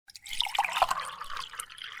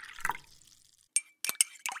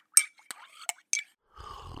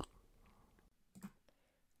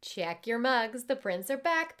Check your mugs, the prints are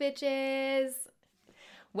back, bitches!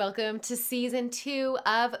 Welcome to season 2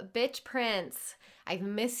 of Bitch Prints. I've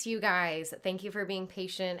missed you guys. Thank you for being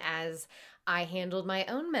patient as I handled my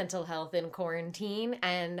own mental health in quarantine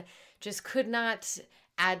and just could not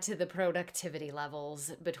add to the productivity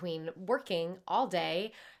levels between working all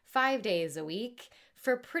day, 5 days a week,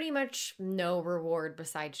 for pretty much no reward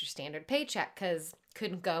besides your standard paycheck because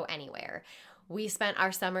couldn't go anywhere. We spent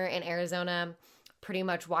our summer in Arizona pretty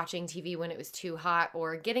much watching TV when it was too hot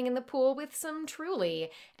or getting in the pool with some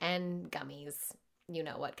Truly and gummies. You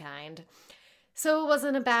know what kind. So it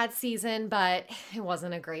wasn't a bad season, but it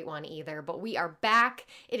wasn't a great one either. But we are back.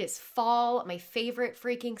 It is fall, my favorite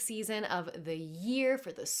freaking season of the year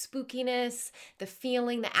for the spookiness, the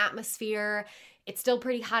feeling, the atmosphere. It's still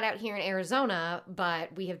pretty hot out here in Arizona,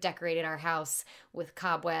 but we have decorated our house with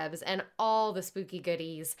cobwebs and all the spooky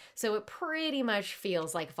goodies. So it pretty much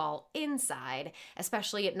feels like fall inside,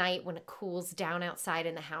 especially at night when it cools down outside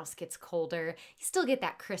and the house gets colder. You still get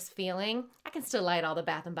that crisp feeling. I can still light all the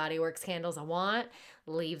Bath & Body Works candles I want.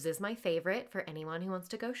 Leaves is my favorite for anyone who wants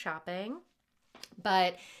to go shopping.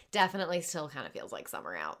 But definitely still kind of feels like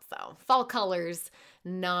summer out. So fall colors,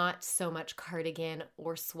 not so much cardigan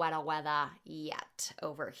or sweater weather yet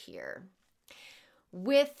over here.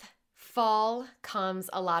 With fall comes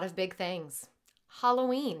a lot of big things.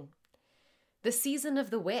 Halloween, the season of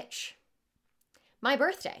the witch, my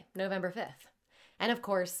birthday, November 5th, and of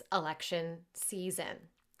course, election season.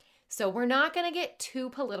 So we're not going to get too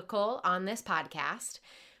political on this podcast,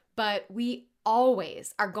 but we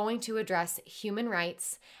always are going to address human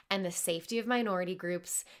rights and the safety of minority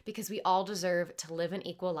groups because we all deserve to live an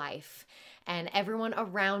equal life and everyone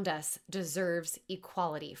around us deserves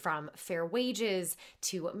equality from fair wages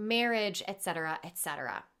to marriage, etc.,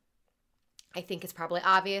 etc. I think it's probably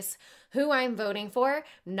obvious who I'm voting for.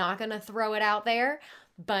 Not going to throw it out there,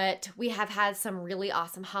 but we have had some really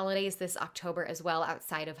awesome holidays this October as well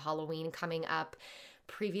outside of Halloween coming up.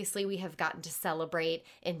 Previously, we have gotten to celebrate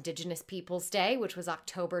Indigenous Peoples Day, which was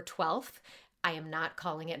October 12th. I am not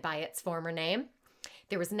calling it by its former name.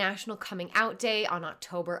 There was National Coming Out Day on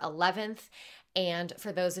October 11th. And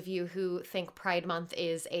for those of you who think Pride Month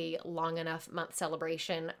is a long enough month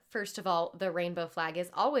celebration, first of all, the rainbow flag is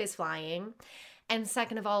always flying. And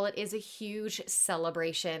second of all, it is a huge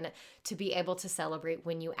celebration to be able to celebrate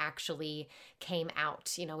when you actually came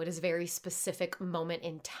out. You know, it is a very specific moment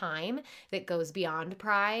in time that goes beyond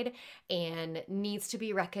Pride and needs to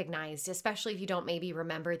be recognized, especially if you don't maybe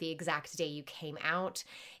remember the exact day you came out.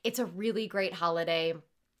 It's a really great holiday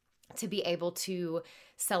to be able to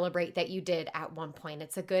celebrate that you did at one point.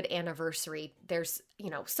 It's a good anniversary. There's,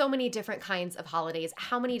 so many different kinds of holidays.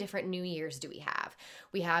 How many different New Years do we have?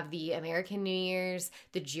 We have the American New Year's.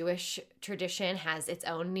 The Jewish tradition has its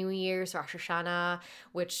own New Year's, Rosh Hashanah,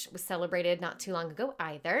 which was celebrated not too long ago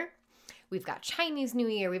either. We've got Chinese New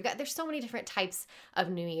Year. There's so many different types of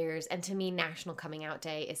New Year's. And to me, National Coming Out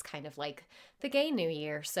Day is kind of like the gay New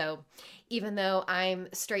Year. So even though I'm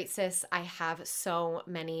straight cis, I have so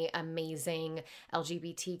many amazing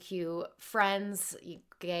LGBTQ friends,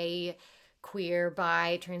 gay, queer,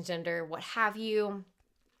 bi, transgender, what have you.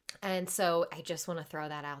 And so I just want to throw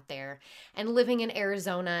that out there. And living in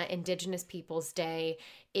Arizona, Indigenous Peoples Day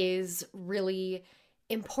is really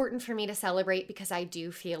important for me to celebrate because I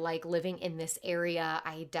do feel like living in this area,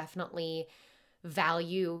 I definitely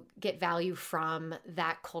get value from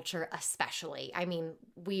that culture especially. I mean,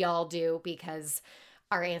 we all do because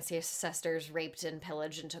our ancestors raped and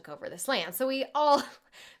pillaged and took over this land. So we all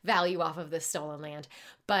value off of this stolen land.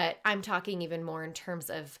 But I'm talking even more in terms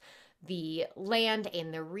of the land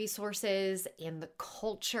and the resources and the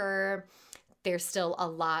culture. There's still a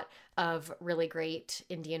lot of really great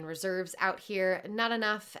Indian reserves out here. Not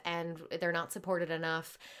enough, and they're not supported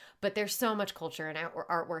enough. But there's so much culture and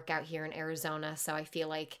artwork out here in Arizona, so I feel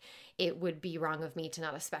like it would be wrong of me to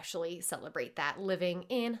not especially celebrate that living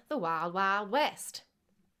in the Wild Wild West.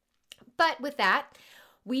 But with that,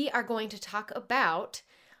 we are going to talk about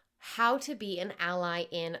how to be an ally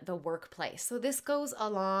in the workplace. So this goes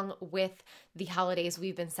along with the holidays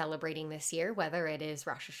we've been celebrating this year, whether it is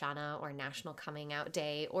Rosh Hashanah or National Coming Out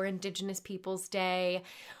Day or Indigenous Peoples Day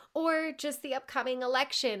or just the upcoming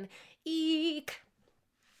election. Eek!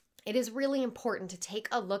 It is really important to take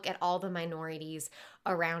a look at all the minorities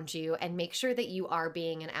around you and make sure that you are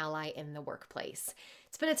being an ally in the workplace.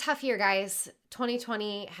 It's been a tough year, guys.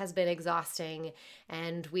 2020 has been exhausting,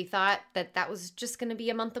 and we thought that was just going to be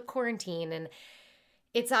a month of quarantine, and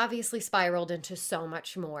it's obviously spiraled into so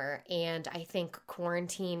much more. And I think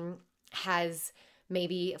quarantine has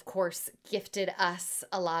maybe, of course, gifted us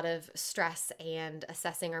a lot of stress and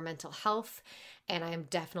assessing our mental health. And I'm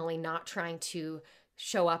definitely not trying to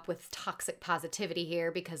show up with toxic positivity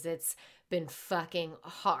here because it's been fucking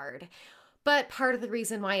hard. But part of the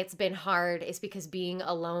reason why it's been hard is because being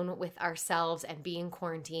alone with ourselves and being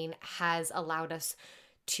quarantined has allowed us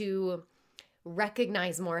to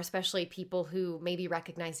recognize more, especially people who maybe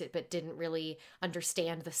recognized it but didn't really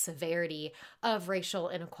understand the severity of racial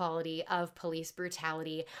inequality, of police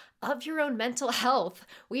brutality, of your own mental health.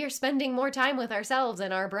 We are spending more time with ourselves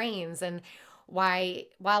and our brains. And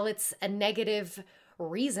while it's a negative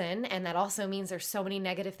reason, and that also means there's so many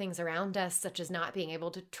negative things around us, such as not being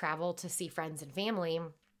able to travel to see friends and family,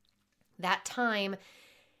 that time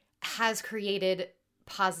has created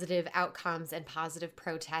positive outcomes and positive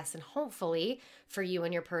protests, and hopefully for you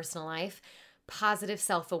in your personal life, positive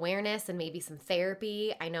self-awareness and maybe some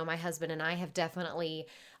therapy. I know my husband and I have definitely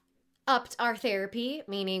upped our therapy,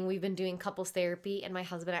 meaning we've been doing couples therapy, and my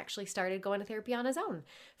husband actually started going to therapy on his own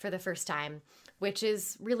for the first time, which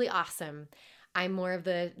is really awesome. I'm more of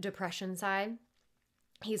the depression side.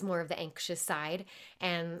 He's more of the anxious side,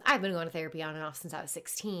 and I've been going to therapy on and off since I was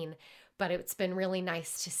 16, but it's been really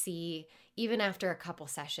nice to see, even after a couple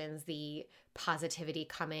sessions, the positivity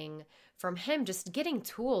coming from him, just getting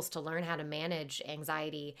tools to learn how to manage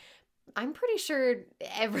anxiety. I'm pretty sure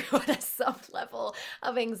everyone has some level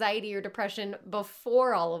of anxiety or depression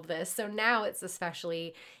before all of this. So now it's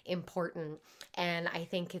especially important. And I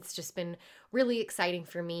think it's just been really exciting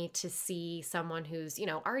for me to see someone who's,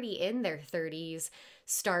 already in their 30s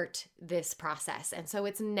start this process. And so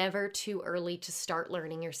it's never too early to start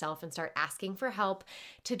learning yourself and start asking for help,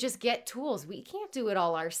 to just get tools. We can't do it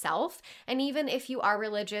all ourselves. And even if you are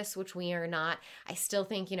religious, which we are not, I still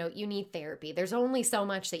think, you need therapy. There's only so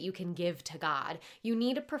much that you can give to God. You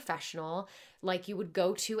need a professional, like you would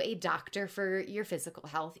go to a doctor for your physical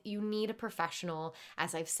health. You need a professional,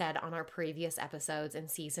 as I've said on our previous episodes in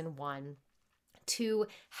season 1, to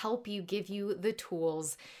help you, give you the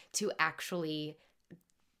tools to actually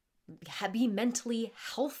be mentally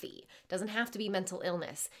healthy. Doesn't have to be mental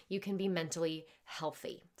illness. You can be mentally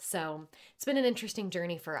healthy. So it's been an interesting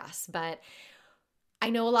journey for us, but I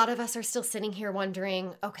know a lot of us are still sitting here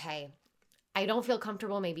wondering, okay, I don't feel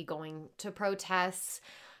comfortable maybe going to protests.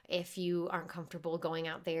 If you aren't comfortable going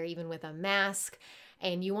out there even with a mask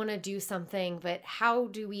and you want to do something, but how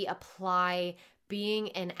do we apply being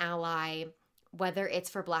an ally, whether it's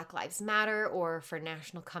for Black Lives Matter or for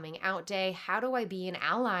National Coming Out Day? How do I be an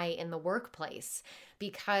ally in the workplace?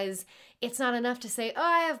 Because it's not enough to say, oh,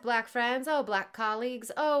 I have Black friends, oh, Black colleagues,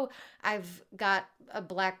 oh, I've got a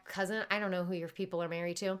Black cousin. I don't know who your people are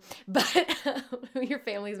married to, but who your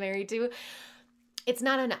family's married to. It's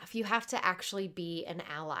not enough. You have to actually be an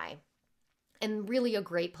ally. And really a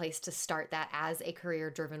great place to start that as a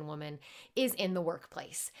career-driven woman is in the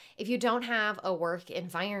workplace. If you don't have a work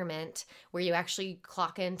environment where you actually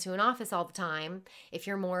clock into an office all the time, if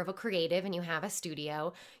you're more of a creative and you have a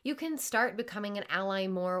studio, you can start becoming an ally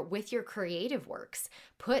more with your creative works.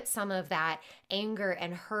 Put some of that anger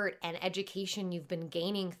and hurt and education you've been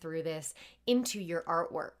gaining through this into your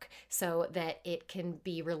artwork so that it can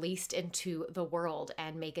be released into the world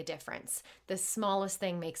and make a difference. The smallest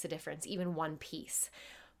thing makes a difference, even one piece.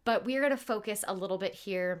 But we're going to focus a little bit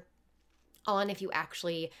here on if you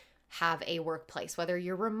actually have a workplace, whether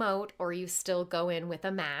you're remote or you still go in with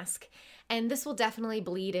a mask. And this will definitely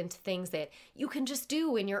bleed into things that you can just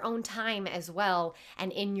do in your own time as well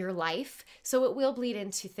and in your life. So it will bleed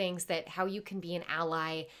into things that how you can be an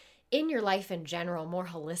ally in your life in general, more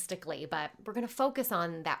holistically. But we're going to focus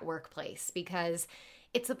on that workplace because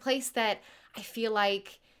it's a place that I feel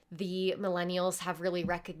like the millennials have really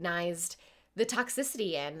recognized the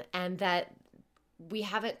toxicity in, and that we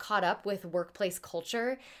haven't caught up with workplace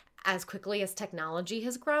culture as quickly as technology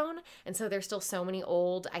has grown. And so there's still so many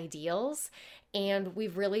old ideals, and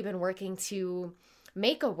we've really been working to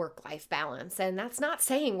make a work-life balance. And that's not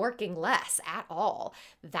saying working less at all.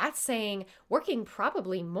 That's saying working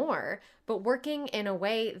probably more, but working in a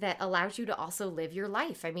way that allows you to also live your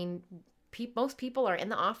life. I mean, most people are in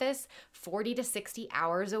the office 40 to 60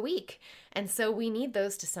 hours a week. And so we need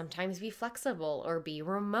those to sometimes be flexible or be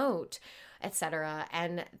remote, etc.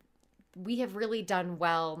 And we have really done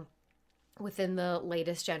well within the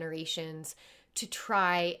latest generations to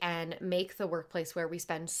try and make the workplace where we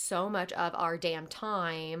spend so much of our damn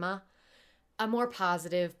time a more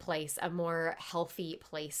positive place, a more healthy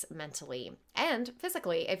place mentally and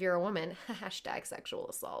physically. If you're a woman, hashtag sexual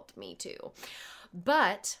assault, me too.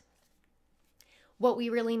 But What we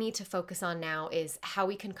really need to focus on now is how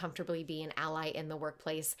we can comfortably be an ally in the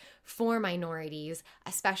workplace for minorities,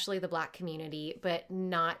 especially the Black community, but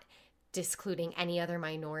not discluding any other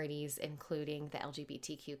minorities, including the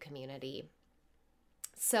LGBTQ community.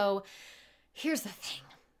 So here's the thing.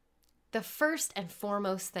 The first and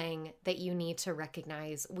foremost thing that you need to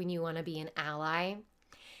recognize when you want to be an ally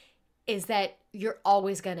is that you're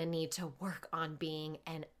always going to need to work on being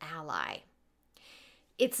an ally.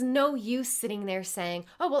 It's no use sitting there saying,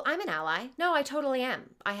 oh, well, I'm an ally. No, I totally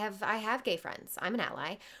am. I have gay friends. I'm an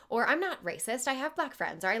ally. Or I'm not racist. I have Black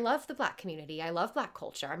friends. Or I love the Black community. I love Black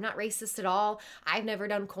culture. I'm not racist at all. I've never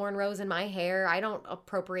done cornrows in my hair. I don't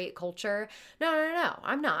appropriate culture. No.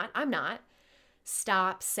 I'm not.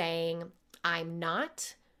 Stop saying I'm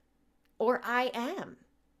not or I am.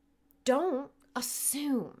 Don't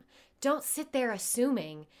assume. Don't sit there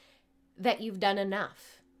assuming that you've done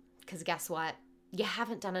enough. Because guess what? You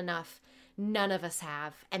haven't done enough. None of us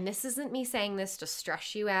have. And this isn't me saying this to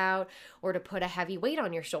stress you out or to put a heavy weight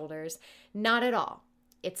on your shoulders. Not at all.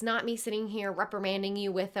 It's not me sitting here reprimanding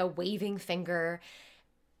you with a waving finger.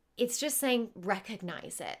 It's just saying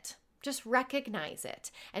recognize it. Just recognize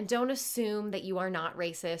it. And don't assume that you are not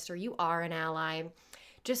racist or you are an ally.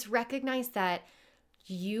 Just recognize that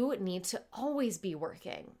you need to always be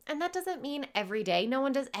working. And that doesn't mean every day. No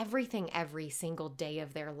one does everything every single day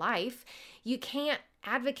of their life. You can't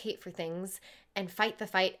advocate for things and fight the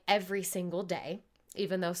fight every single day,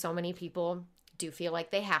 even though so many people do feel like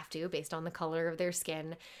they have to based on the color of their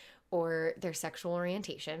skin or their sexual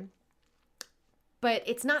orientation. But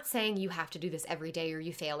it's not saying you have to do this every day or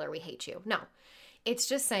you fail or we hate you. No. It's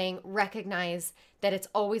just saying recognize that it's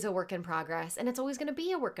always a work in progress and it's always going to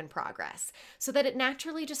be a work in progress so that it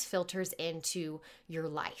naturally just filters into your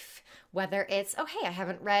life. Whether it's, oh, hey, I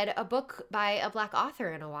haven't read a book by a Black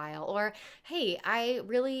author in a while, or hey, I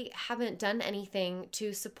really haven't done anything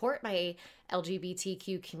to support my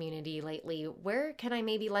LGBTQ community lately. Where can I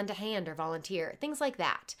maybe lend a hand or volunteer? Things like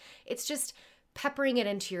that. It's just peppering it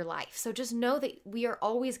into your life. So just know that we are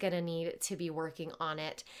always going to need to be working on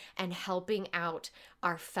it and helping out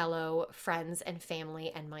our fellow friends and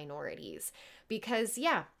family and minorities. Because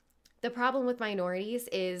the problem with minorities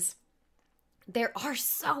is there are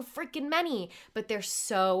so freaking many, but they're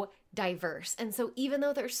so diverse. And so even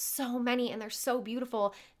though there's so many and they're so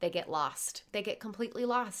beautiful, they get lost. They get completely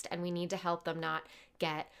lost, and we need to help them not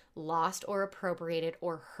get lost or appropriated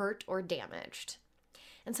or hurt or damaged.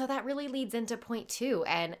 And so that really leads into point 2,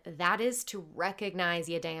 and that is to recognize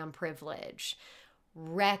your damn privilege.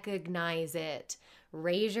 Recognize it.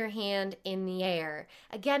 Raise your hand in the air.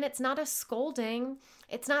 Again, it's not a scolding.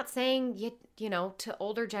 It's not saying, you know, to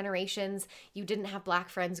older generations, you didn't have Black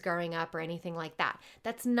friends growing up or anything like that.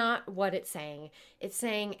 That's not what it's saying. It's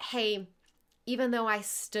saying, hey, even though I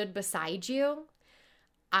stood beside you,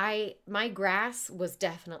 my grass was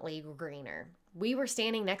definitely greener. We were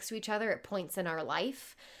standing next to each other at points in our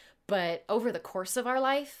life, but over the course of our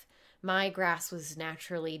life, my grass was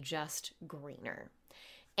naturally just greener.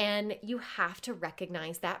 And you have to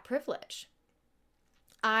recognize that privilege.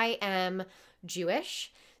 I am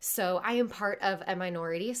Jewish, so I am part of a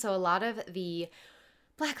minority. So a lot of the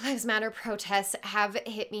Black Lives Matter protests have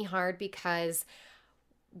hit me hard because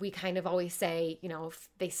we kind of always say, you know,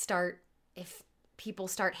 if people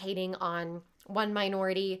start hating on one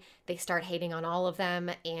minority, they start hating on all of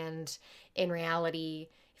them. And in reality,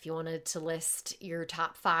 if you wanted to list your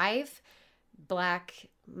top 5, Black,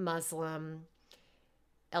 Muslim,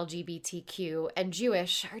 LGBTQ, and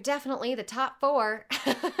Jewish are definitely the top 4.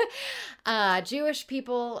 Jewish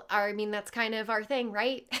people that's kind of our thing,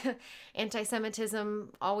 right?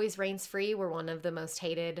 Anti-Semitism always reigns free. We're one of the most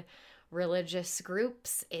hated religious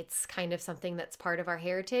groups. It's kind of something that's part of our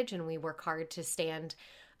heritage, and we work hard to stand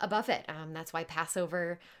above it. That's why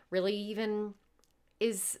Passover really even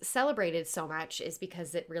is celebrated so much, is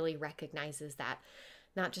because it really recognizes that,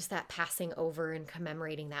 not just that passing over and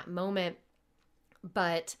commemorating that moment,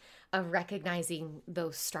 but of recognizing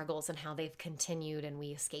those struggles and how they've continued, and we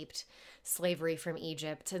escaped slavery from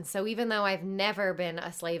Egypt. And so even though I've never been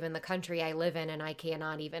a slave in the country I live in, and I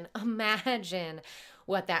cannot even imagine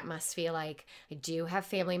what that must feel like, I do have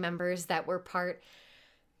family members that were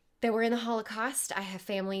in the Holocaust. I have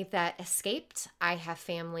family that escaped. I have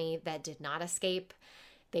family that did not escape.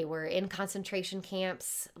 They were in concentration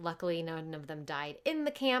camps. Luckily, none of them died in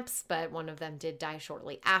the camps, but one of them did die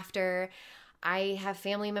shortly after. I have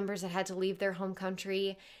family members that had to leave their home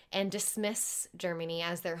country and dismiss Germany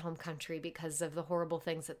as their home country because of the horrible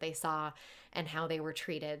things that they saw and how they were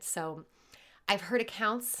treated. So I've heard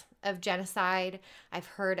accounts of genocide. I've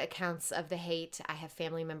heard accounts of the hate. I have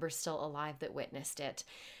family members still alive that witnessed it.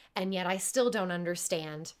 And yet I still don't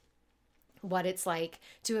understand what it's like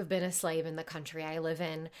to have been a slave in the country I live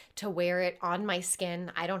in, to wear it on my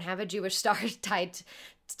skin. I don't have a Jewish star tied,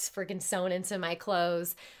 freaking sewn into my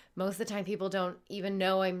clothes. Most of the time, people don't even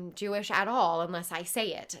know I'm Jewish at all unless I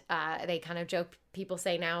say it. They kind of joke, people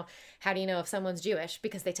say now, how do you know if someone's Jewish?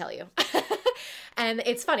 Because they tell you. And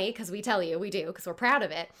it's funny because we tell you, we do, because we're proud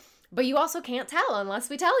of it. But you also can't tell unless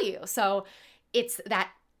we tell you. So it's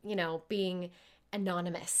that, being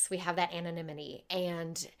anonymous. We have that anonymity.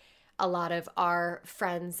 And a lot of our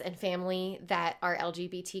friends and family that are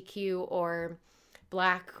LGBTQ or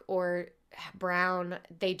Black or brown,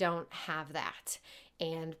 they don't have that.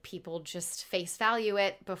 And people just face value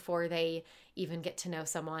it before they even get to know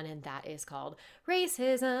someone. And that is called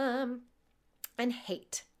racism and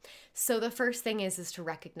hate. So the first thing is to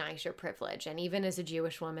recognize your privilege. And even as a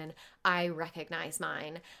Jewish woman, I recognize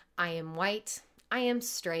mine. I am white. I am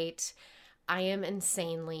straight. I am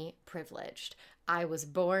insanely privileged. I was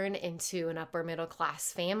born into an upper middle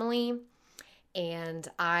class family, and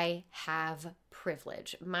I have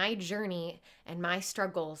privilege. My journey and my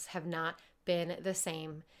struggles have not been the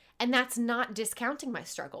same. And that's not discounting my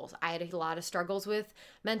struggles. I had a lot of struggles with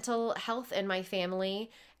mental health in my family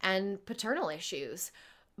and paternal issues.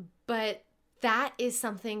 But that is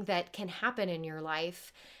something that can happen in your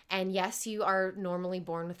life. And yes, you are normally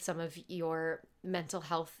born with some of your mental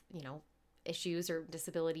health, issues or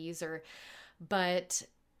disabilities, but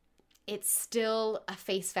it's still a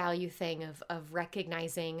face value thing of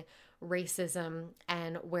recognizing racism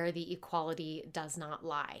and where the equality does not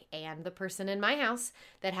lie. And the person in my house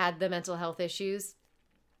that had the mental health issues,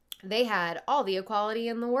 they had all the equality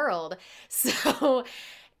in the world. So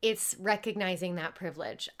it's recognizing that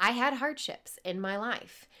privilege. I had hardships in my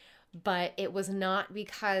life, but it was not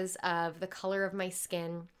because of the color of my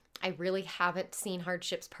skin. I really haven't seen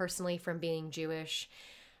hardships personally from being Jewish.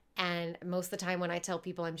 And most of the time when I tell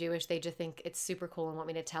people I'm Jewish, they just think it's super cool and want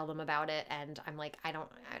me to tell them about it. And I'm like,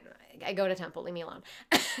 I go to temple, leave me alone.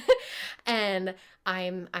 And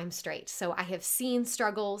I'm straight. So I have seen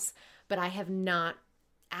struggles, but I have not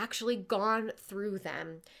actually gone through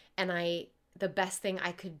them. And the best thing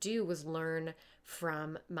I could do was learn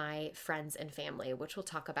from my friends and family, which we'll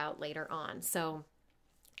talk about later on. So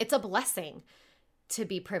it's a blessing to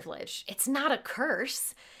be privileged. It's not a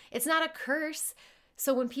curse. It's not a curse.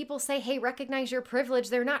 So when people say, hey, recognize your privilege,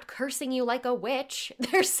 they're not cursing you like a witch.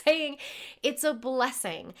 They're saying it's a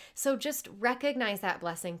blessing. So just recognize that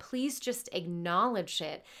blessing. Please just acknowledge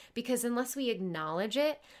it, because unless we acknowledge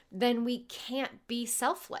it, then we can't be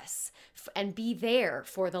selfless and be there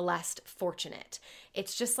for the less fortunate.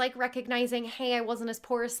 It's just like recognizing, hey, I wasn't as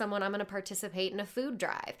poor as someone, I'm going to participate in a food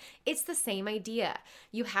drive. It's the same idea.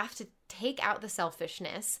 You have to take out the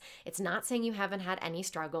selfishness. It's not saying you haven't had any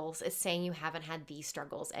struggles. It's saying you haven't had these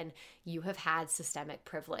struggles and you have had systemic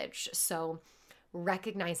privilege. So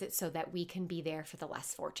recognize it so that we can be there for the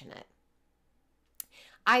less fortunate.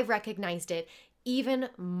 I've recognized it even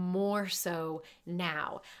more so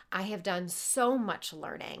now. I have done so much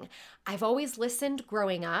learning. I've always listened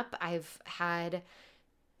growing up. I've had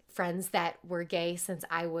friends that were gay since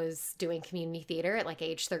I was doing community theater at like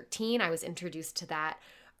age 13. I was introduced to that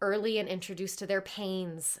early and introduced to their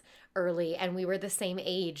pains early, and we were the same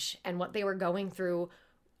age, and what they were going through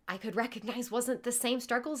I could recognize wasn't the same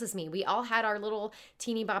struggles as me. We all had our little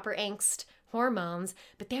teeny bopper angst hormones,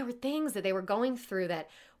 but there were things that they were going through that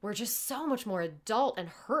were just so much more adult and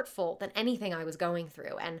hurtful than anything I was going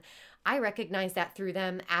through. And I recognized that through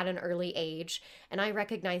them at an early age, and I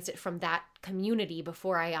recognized it from that community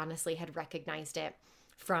before I honestly had recognized it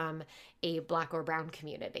from a Black or brown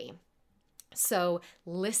community. So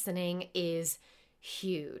listening is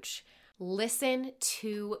huge. Listen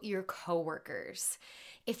to your coworkers.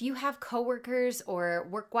 If you have coworkers or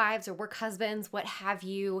work wives or work husbands, what have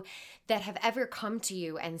you, that have ever come to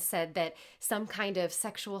you and said that some kind of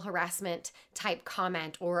sexual harassment type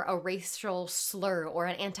comment or a racial slur or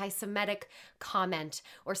an anti-Semitic comment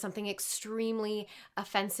or something extremely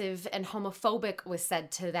offensive and homophobic was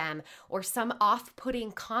said to them, or some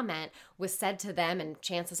off-putting comment was said to them, and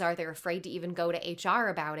chances are they're afraid to even go to HR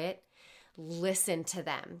about it, listen to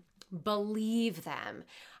them. Believe them.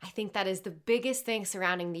 I think that is the biggest thing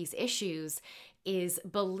surrounding these issues, is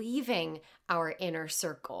believing our inner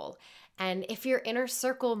circle. And if your inner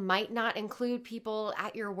circle might not include people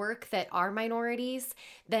at your work that are minorities,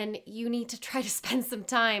 then you need to try to spend some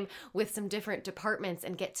time with some different departments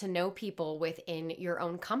and get to know people within your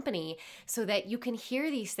own company so that you can hear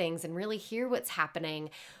these things and really hear what's happening.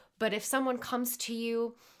 But if someone comes to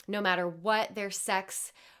you, no matter what their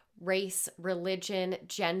sex, race, religion,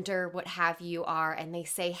 gender, what have you are, and they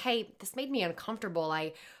say, hey, this made me uncomfortable.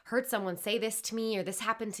 I heard someone say this to me, or this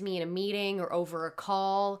happened to me in a meeting or over a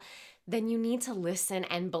call, then you need to listen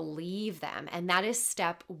and believe them. And that is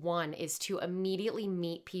step one, is to immediately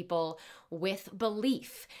meet people with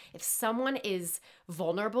belief. If someone is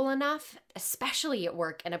vulnerable enough, especially at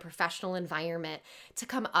work in a professional environment, to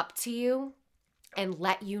come up to you and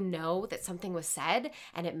let you know that something was said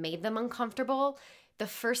and it made them uncomfortable, the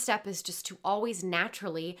first step is just to always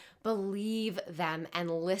naturally believe them and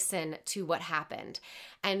listen to what happened.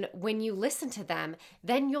 And when you listen to them,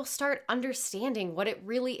 then you'll start understanding what it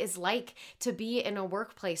really is like to be in a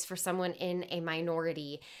workplace for someone in a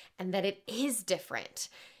minority, and that it is different.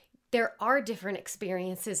 There are different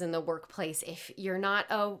experiences in the workplace if you're not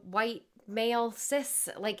a white male cis,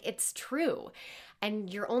 like it's true.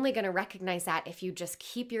 And you're only going to recognize that if you just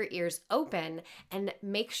keep your ears open and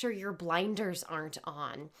make sure your blinders aren't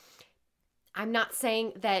on. I'm not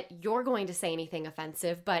saying that you're going to say anything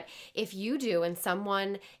offensive, but if you do and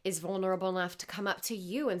someone is vulnerable enough to come up to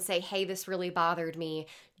you and say, hey, this really bothered me,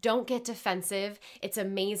 don't get defensive. It's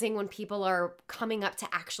amazing when people are coming up to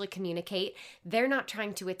actually communicate. They're not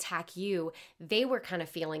trying to attack you. They were kind of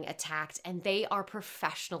feeling attacked, and they are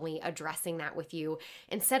professionally addressing that with you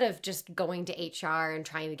instead of just going to HR and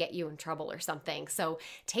trying to get you in trouble or something. So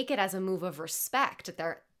take it as a move of respect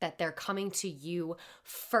that they're coming to you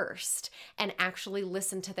first, and actually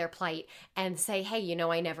listen to their plight and say, hey,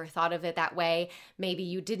 I never thought of it that way. Maybe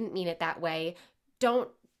you didn't mean it that way. Don't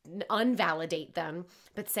unvalidate them,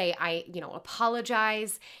 but say, I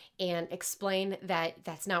apologize and explain that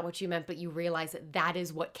that's not what you meant, but you realize that that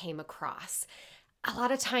is what came across. A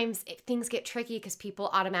lot of times things get tricky because people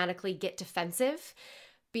automatically get defensive,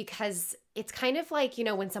 because it's kind of like,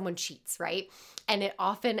 when someone cheats, right? And it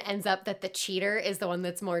often ends up that the cheater is the one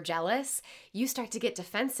that's more jealous. You start to get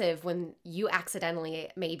defensive when you accidentally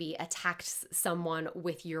maybe attacked someone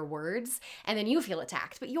with your words, and then you feel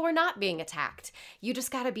attacked, but you're not being attacked. You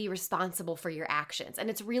just got to be responsible for your actions. And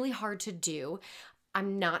it's really hard to do.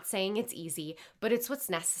 I'm not saying it's easy, but it's what's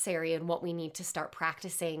necessary and what we need to start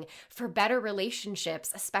practicing for better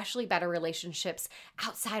relationships, especially better relationships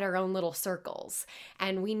outside our own little circles.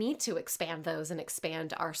 And we need to expand those and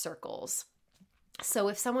expand our circles. So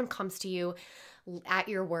if someone comes to you at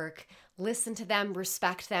your work, listen to them,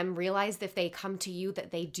 respect them, realize that if they come to you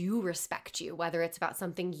that they do respect you, whether it's about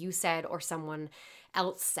something you said or someone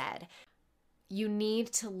else said. You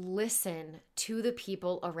need to listen to the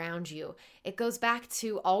people around you. It goes back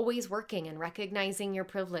to always working and recognizing your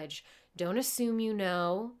privilege. Don't assume you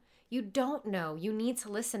know. You don't know. You need to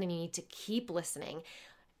listen, and you need to keep listening.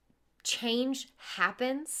 Change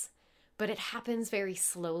happens, but it happens very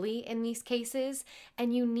slowly in these cases,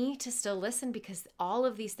 and you need to still listen, because all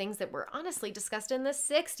of these things that were honestly discussed in the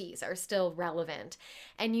 60s are still relevant,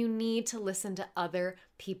 and you need to listen to other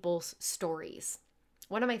people's stories.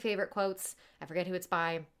 One of my favorite quotes, I forget who it's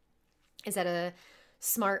by, is that a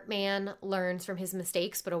smart man learns from his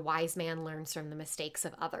mistakes, but a wise man learns from the mistakes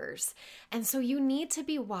of others. And so you need to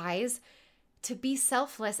be wise, to be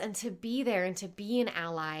selfless, and to be there and to be an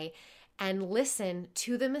ally, and listen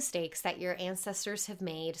to the mistakes that your ancestors have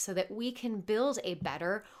made so that we can build a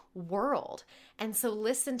better world. And so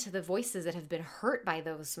listen to the voices that have been hurt by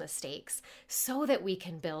those mistakes so that we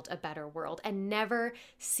can build a better world, and never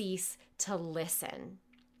cease to listen.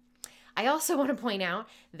 I also want to point out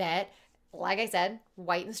that, like I said,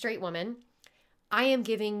 white and straight woman, I am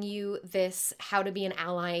giving you this How to Be an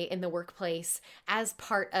Ally in the Workplace as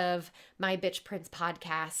part of my Bitch Prince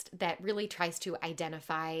podcast that really tries to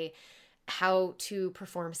identify how to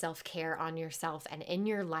perform self-care on yourself and in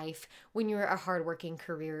your life when you're a hardworking,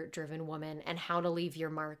 career-driven woman, and how to leave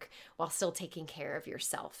your mark while still taking care of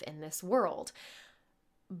yourself in this world.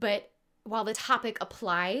 But while the topic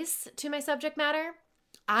applies to my subject matter,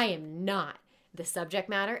 I am not the subject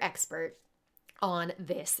matter expert on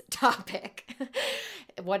this topic.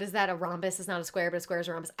 What is that? A rhombus is not a square, but a square is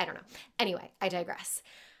a rhombus. I don't know. Anyway, I digress.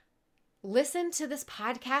 Listen to this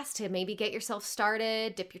podcast to maybe get yourself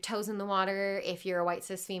started, dip your toes in the water if you're a white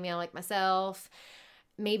cis female like myself.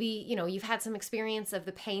 Maybe, you've had some experience of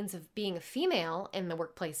the pains of being a female in the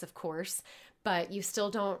workplace, of course, but you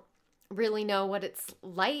still don't really know what it's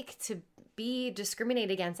like to be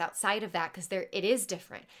discriminated against outside of that, because it is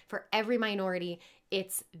different. For every minority,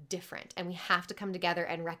 it's different. And we have to come together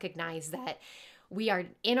and recognize that we are,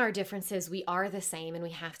 in our differences, we are the same, and we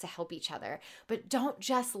have to help each other. But don't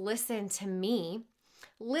just listen to me.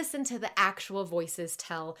 listen to the actual voices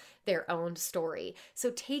tell their own story.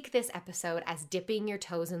 So take this episode as dipping your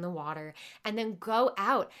toes in the water and then go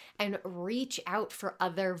out and reach out for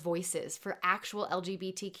other voices, for actual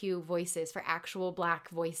LGBTQ voices, for actual Black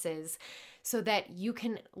voices, so that you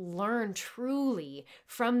can learn truly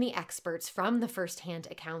from the experts, from the firsthand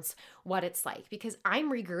accounts, what it's like. Because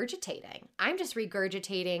I'm regurgitating. I'm just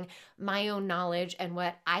regurgitating my own knowledge and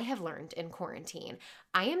what I have learned in quarantine.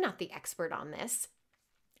 I am not the expert on this.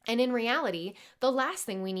 And in reality, the last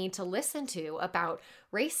thing we need to listen to about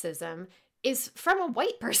racism is from a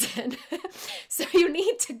white person. So you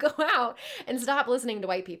need to go out and stop listening to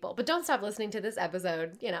white people. But don't stop listening to this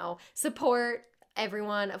episode. Support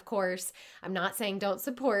everyone, of course. I'm not saying don't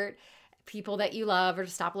support people that you love or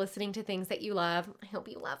stop listening to things that you love. I hope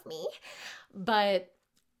you love me. But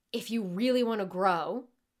if you really want to grow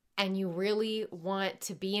and you really want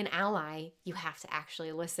to be an ally, you have to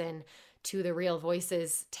actually listen to the real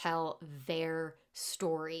voices tell their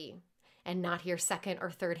story and not hear second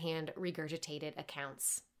or third hand regurgitated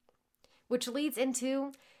accounts. Which leads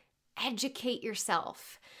into educate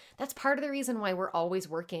yourself. That's part of the reason why we're always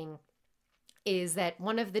working, is that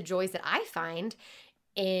one of the joys that I find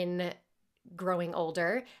in growing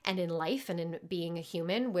older and in life and in being a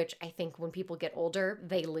human, which I think when people get older,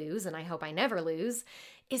 they lose, and I hope I never lose,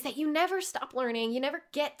 is that you never stop learning. You never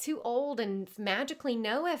get too old and magically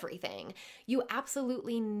know everything. You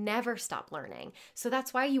absolutely never stop learning. So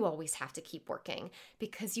that's why you always have to keep working,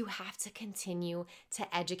 because you have to continue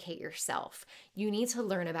to educate yourself. You need to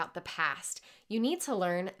learn about the past. You need to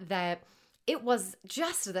learn that it was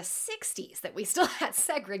just the 60s that we still had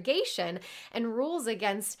segregation and rules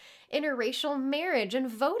against interracial marriage and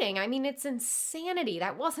voting. I mean, it's insanity.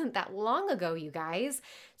 That wasn't that long ago, you guys.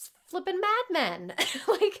 It's flipping Mad Men.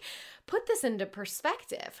 Put this into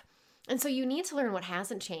perspective. And so you need to learn what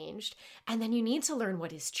hasn't changed, and then you need to learn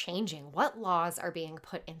what is changing, what laws are being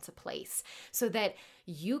put into place so that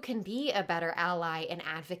you can be a better ally and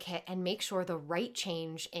advocate and make sure the right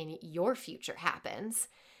change in your future happens.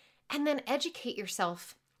 And then educate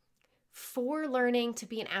yourself for learning to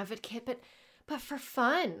be an advocate, but for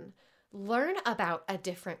fun. Learn about a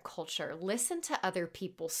different culture. Listen to other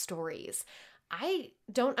people's stories. I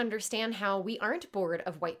don't understand how we aren't bored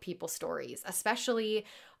of white people's stories, especially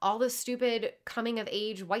all the stupid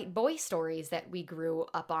coming-of-age white boy stories that we grew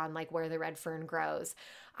up on, like Where the Red Fern Grows.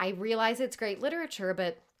 I realize it's great literature,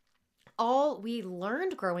 but all we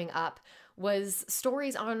learned growing up was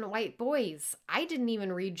stories on white boys. I didn't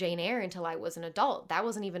even read Jane Eyre until I was an adult. That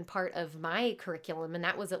wasn't even part of my curriculum, and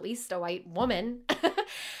that was at least a white woman.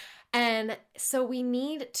 And so we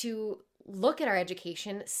need to look at our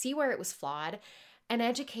education, see where it was flawed, and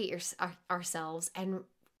educate ourselves and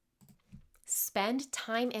spend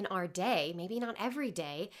time in our day, maybe not every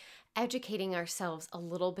day, educating ourselves a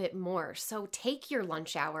little bit more. So take your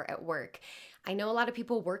lunch hour at work. I know a lot of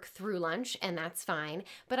people work through lunch, and that's fine,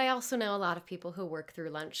 but I also know a lot of people who work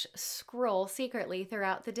through lunch scroll secretly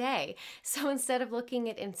throughout the day. So instead of looking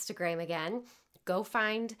at Instagram again, go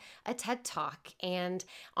find a TED Talk. And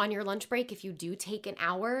on your lunch break, if you do take an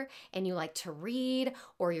hour and you like to read,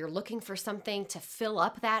 or you're looking for something to fill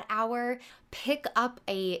up that hour, pick up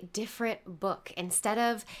a different book. Instead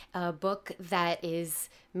of a book that is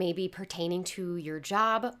maybe pertaining to your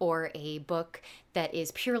job or a book that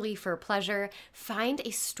is purely for pleasure, find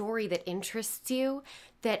a story that interests you,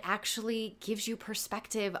 that actually gives you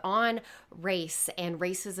perspective on race and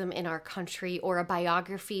racism in our country, or a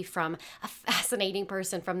biography from a fascinating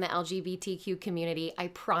person from the LGBTQ community. I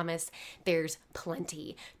promise there's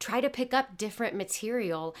plenty. Try to pick up different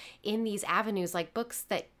material in these avenues, like books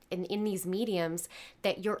that in these mediums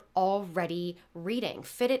that you're already reading.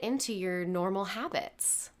 Fit it into your normal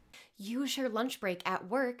habits. Use your lunch break at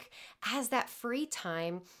work as that free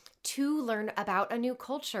time to learn about a new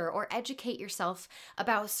culture or educate yourself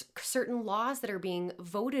about certain laws that are being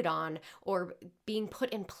voted on or being put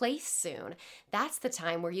in place soon. That's the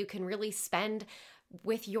time where you can really spend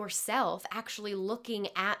with yourself, actually looking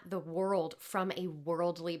at the world from a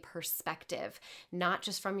worldly perspective, not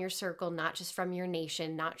just from your circle, not just from your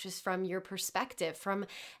nation, not just from your perspective, from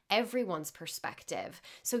everyone's perspective.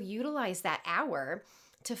 So utilize that hour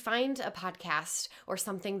to find a podcast or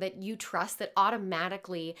something that you trust that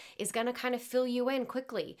automatically is going to kind of fill you in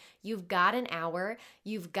quickly. You've got an hour,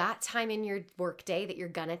 you've got time in your workday that you're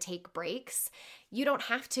going to take breaks. You don't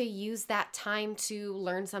have to use that time to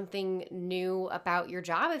learn something new about your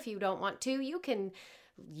job if you don't want to. You can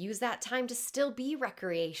use that time to still be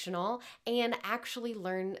recreational and actually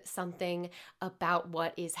learn something about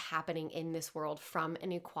what is happening in this world from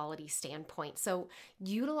an equality standpoint. So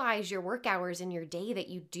utilize your work hours in your day that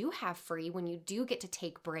you do have free when you do get to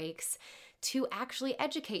take breaks to actually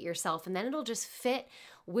educate yourself, and then it'll just fit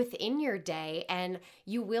within your day and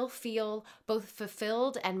you will feel both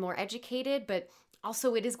fulfilled and more educated, but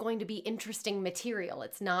also it is going to be interesting material.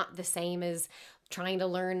 It's not the same as trying to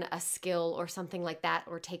learn a skill or something like that,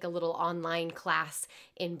 or take a little online class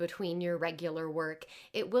in between your regular work.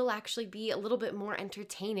 It will actually be a little bit more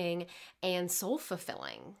entertaining and soul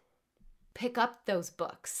fulfilling. Pick up those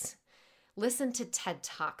books. Listen to TED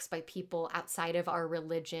Talks by people outside of our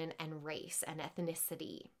religion and race and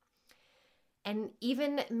ethnicity. And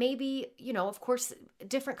even maybe, of course,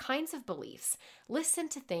 different kinds of beliefs. Listen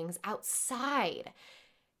to things outside.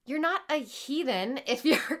 You're not a heathen if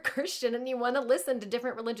you're a Christian and you want to listen to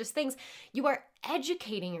different religious things. You are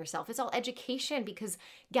educating yourself. It's all education, because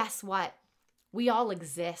guess what? We all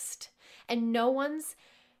exist. And no one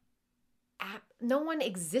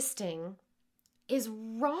existing is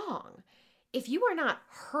wrong. If you are not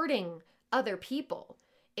hurting other people,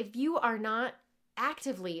 if you are not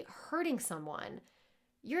actively hurting someone,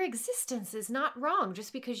 your existence is not wrong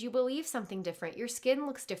just because you believe something different. Your skin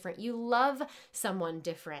looks different. You love someone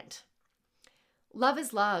different. Love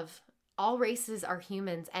is love. All races are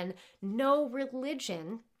humans, and no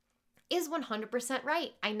religion is 100%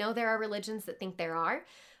 right. I know there are religions that think there are.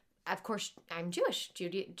 Of course, I'm Jewish.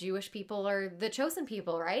 Jewish people are the chosen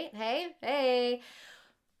people, right? Hey.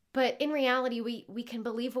 But in reality, we can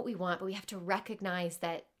believe what we want, but we have to recognize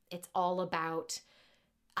that it's all about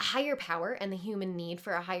a higher power and the human need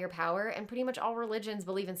for a higher power. And pretty much all religions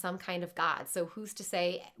believe in some kind of God. So who's to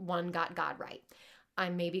say one got God right?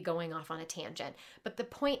 I'm maybe going off on a tangent. But the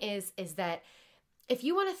point is that if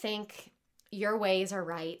you want to think your ways are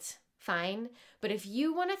right, fine. But if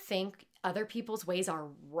you want to think other people's ways are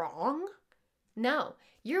wrong, no,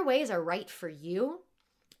 your ways are right for you.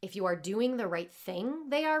 If you are doing the right thing,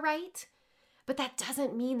 they are right. But that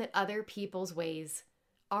doesn't mean that other people's ways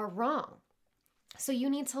are wrong. So you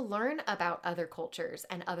need to learn about other cultures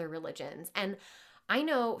and other religions. And I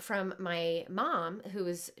know from my mom, who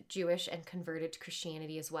is Jewish and converted to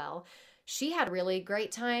Christianity as well, she had a really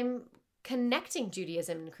great time connecting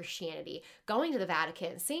Judaism and Christianity, going to the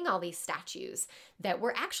Vatican, seeing all these statues that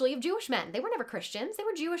were actually of Jewish men. They were never Christians. They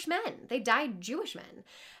were Jewish men. They died Jewish men.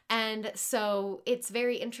 And so it's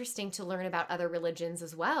very interesting to learn about other religions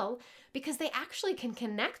as well, because they actually can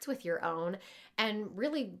connect with your own and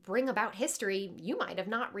really bring about history you might have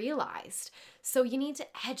not realized. So you need to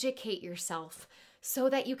educate yourself so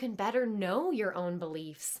that you can better know your own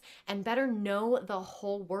beliefs and better know the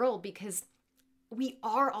whole world, because we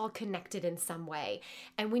are all connected in some way.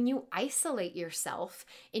 And when you isolate yourself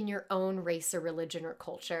in your own race or religion or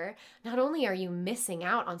culture, not only are you missing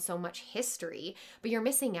out on so much history, but you're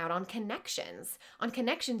missing out on connections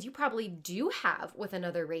you probably do have with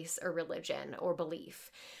another race or religion or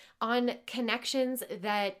belief, on connections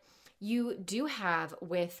that you do have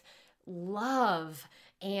with love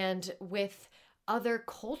and with other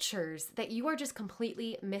cultures that you are just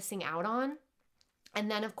completely missing out on.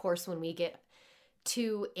 And then, of course, when we get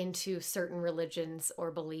into certain religions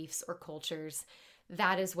or beliefs or cultures,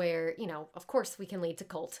 that is where, of course we can lead to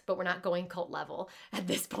cult, but we're not going cult level at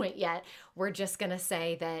this point yet. We're just going to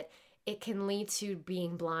say that it can lead to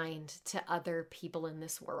being blind to other people in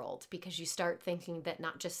this world, because you start thinking that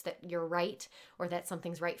not just that you're right or that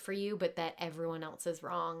something's right for you, but that everyone else is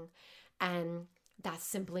wrong. And that's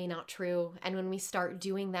simply not true. And when we start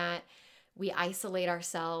doing that, we isolate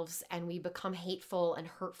ourselves and we become hateful and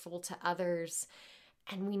hurtful to others.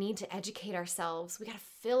 And we need to educate ourselves. We got to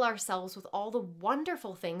fill ourselves with all the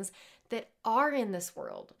wonderful things that are in this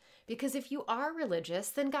world. Because if you are religious,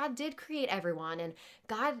 then God did create everyone. And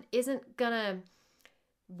God isn't going to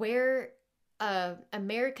wear a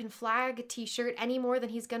American flag t-shirt any more than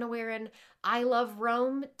he's going to wear an I Love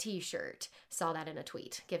Rome t-shirt. Saw that in a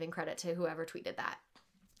tweet, giving credit to whoever tweeted that.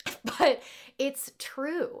 But it's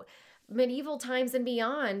true. Medieval times and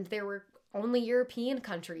beyond, there were only European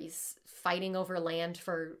countries fighting over land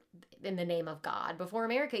in the name of God before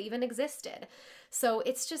America even existed. So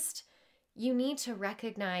it's just, you need to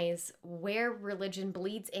recognize where religion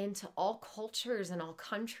bleeds into all cultures and all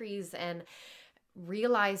countries, and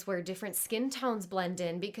realize where different skin tones blend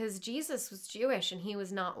in, because Jesus was Jewish and he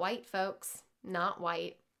was not white, folks, not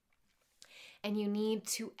white. And you need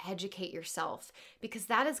to educate yourself, because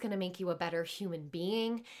that is going to make you a better human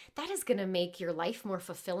being. That is going to make your life more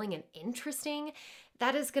fulfilling and interesting.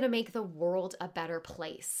 That is going to make the world a better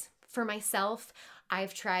place For myself,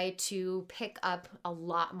 I've tried to pick up a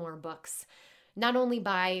lot more books, not only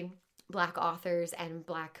by Black authors and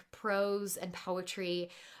Black prose and poetry,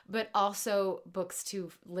 but also books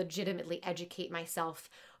to legitimately educate myself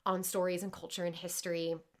on stories and culture and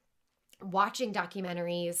history, watching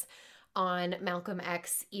documentaries on Malcolm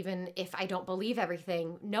X, even if I don't believe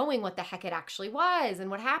everything, knowing what the heck it actually was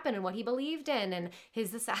and what happened and what he believed in and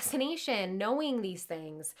his assassination, knowing these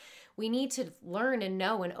things. We need to learn and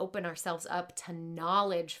know and open ourselves up to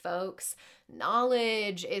knowledge, folks.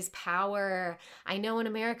 Knowledge is power. I know in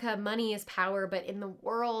America, money is power, but in the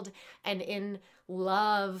world and in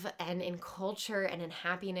love and in culture and in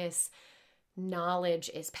happiness, knowledge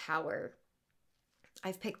is power.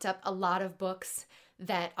 I've picked up a lot of books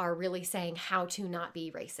that are really saying how to not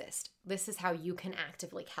be racist. This is how you can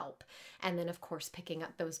actively help. And then, of course, picking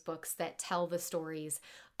up those books that tell the stories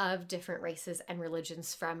of different races and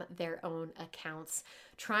religions from their own accounts.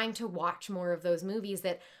 Trying to watch more of those movies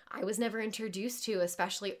that I was never introduced to,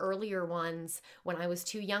 especially earlier ones when I was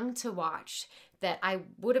too young to watch, that I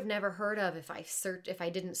would have never heard of if I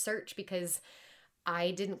didn't search, because I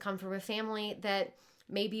didn't come from a family that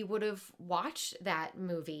maybe would have watched that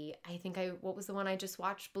movie. What was the one I just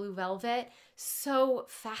watched? Blue Velvet. So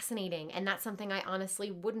fascinating. And that's something I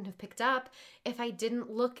honestly wouldn't have picked up if I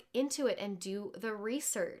didn't look into it and do the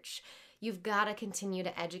research. You've got to continue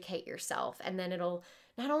to educate yourself, and then it'll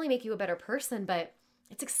not only make you a better person, but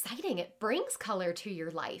it's exciting. It brings color to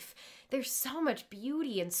your life. There's so much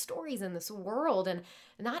beauty and stories in this world, and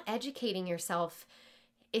not educating yourself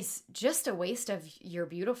is just a waste of your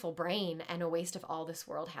beautiful brain and a waste of all this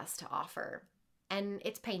world has to offer. And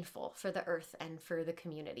it's painful for the earth and for the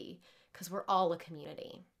community, because we're all a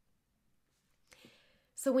community.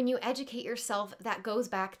 So when you educate yourself, that goes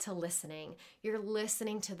back to listening. You're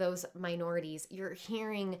listening to those minorities. You're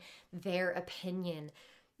hearing their opinion.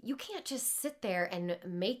 You can't just sit there and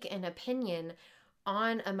make an opinion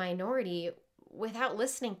on a minority without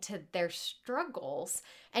listening to their struggles.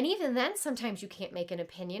 And even then, sometimes you can't make an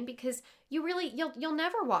opinion because you'll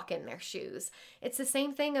never walk in their shoes. It's the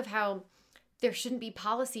same thing of how there shouldn't be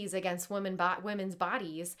policies against women's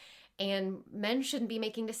bodies, and men shouldn't be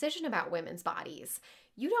making decisions about women's bodies.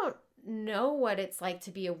 You don't know what it's like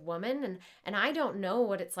to be a woman, and I don't know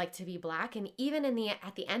what it's like to be Black. And even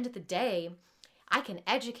at the end of the day, I can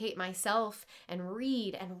educate myself and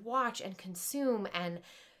read and watch and consume and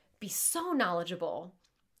be so knowledgeable,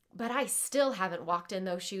 but I still haven't walked in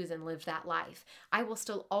those shoes and lived that life. I will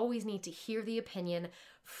still always need to hear the opinion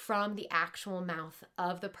from the actual mouth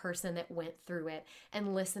of the person that went through it,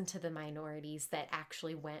 and listen to the minorities that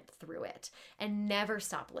actually went through it, and never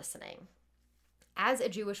stop listening. As a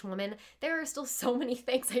Jewish woman, there are still so many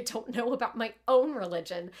things I don't know about my own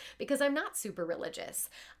religion because I'm not super religious.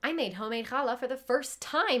 I made homemade challah for the first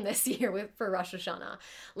time this year for Rosh Hashanah.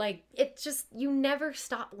 It's just, you never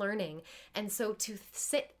stop learning. And so to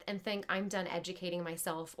sit and think I'm done educating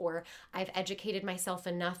myself, or I've educated myself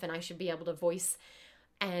enough and I should be able to voice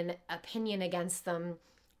an opinion against them,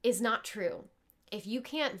 is not true. If you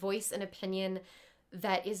can't voice an opinion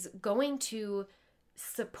that is going to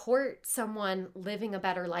support someone living a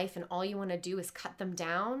better life and all you want to do is cut them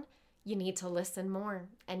down, you need to listen more,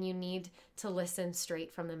 and you need to listen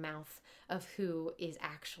straight from the mouth of who is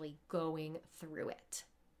actually going through it.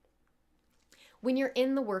 When you're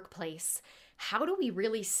in the workplace, how do we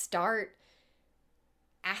really start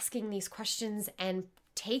asking these questions and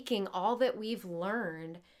taking all that we've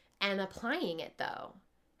learned and applying it, though?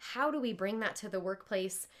 How do we bring that to the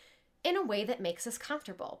workplace in a way that makes us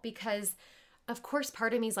comfortable? Because of course,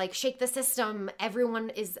 part of me is like, shake the system.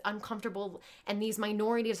 Everyone is uncomfortable and these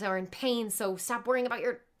minorities are in pain, so stop worrying about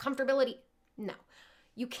your comfortability. No,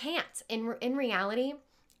 you can't. In reality,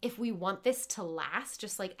 if we want this to last,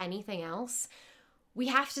 just like anything else, we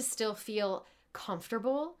have to still feel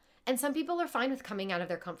comfortable. And some people are fine with coming out of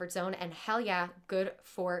their comfort zone, and hell yeah, good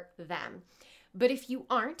for them. But if you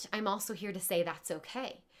aren't, I'm also here to say that's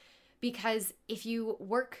okay. Because if you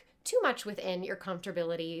work too much within your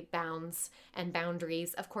comfortability bounds and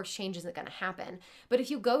boundaries, of course, change isn't going to happen. But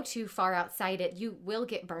if you go too far outside it, you will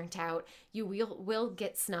get burnt out, you will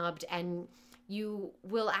get snubbed, and you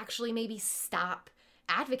will actually maybe stop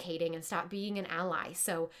advocating and stop being an ally.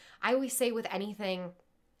 So I always say with anything,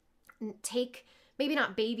 take maybe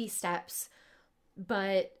not baby steps,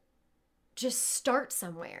 but just start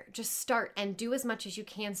somewhere. Just start and do as much as you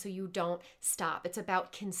can so you don't stop. It's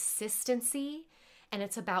about consistency. And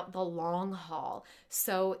it's about the long haul.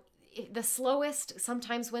 So the slowest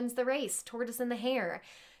sometimes wins the race, tortoise in the hare.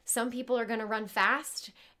 Some people are going to run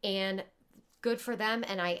fast, and good for them,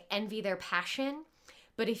 and I envy their passion.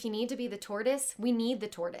 But if you need to be the tortoise, we need the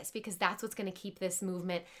tortoise because that's what's going to keep this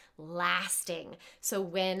movement lasting. So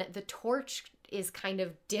when the torch is kind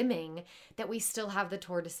of dimming, that we still have the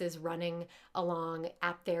tortoises running along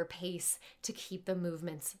at their pace to keep the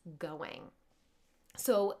movements going.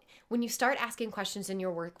 So when you start asking questions in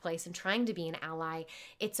your workplace and trying to be an ally,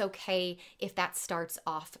 it's okay if that starts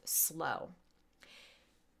off slow.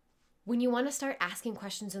 When you want to start asking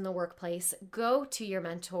questions in the workplace, go to your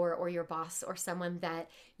mentor or your boss or someone that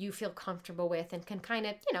you feel comfortable with and can kind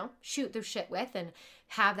of, shoot the shit with and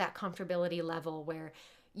have that comfortability level where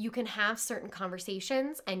you can have certain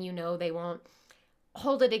conversations and they won't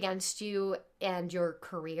hold it against you and your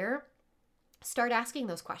career. Start asking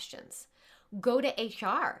those questions. Go to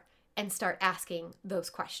HR and start asking those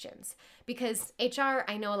questions because HR,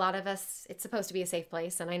 I know a lot of us, it's supposed to be a safe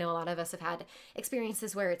place, and I know a lot of us have had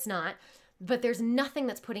experiences where it's not, but there's nothing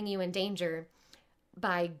that's putting you in danger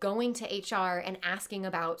by going to HR and asking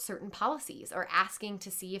about certain policies or asking to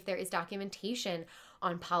see if there is documentation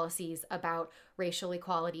on policies about racial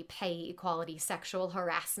equality, pay equality, sexual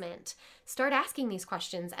harassment. Start asking these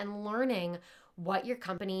questions and learning what your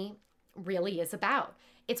company really is about.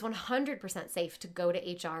 It's 100% safe to go to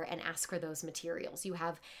HR and ask for those materials. You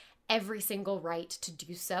have every single right to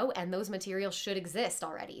do so, and those materials should exist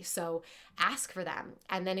already. So ask for them.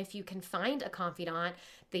 And then if you can find a confidant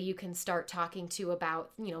that you can start talking to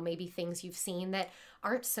about, maybe things you've seen that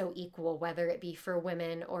aren't so equal, whether it be for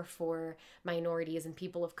women or for minorities and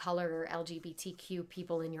people of color or LGBTQ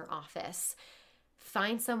people in your office,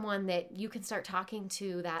 find someone that you can start talking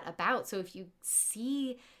to that about. So if you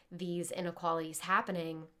see these inequalities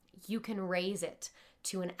happening, you can raise it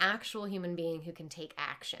to an actual human being who can take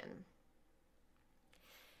action.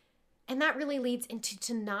 And that really leads into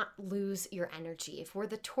to not lose your energy. If we're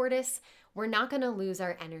the tortoise, we're not going to lose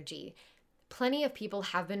our energy. Plenty of people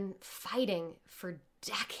have been fighting for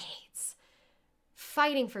decades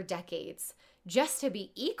just to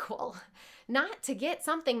be equal, not to get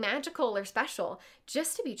something magical or special,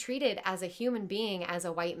 just to be treated as a human being, as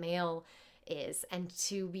a white male is, and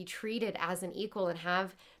to be treated as an equal and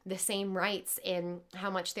have the same rights in how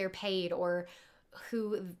much they're paid or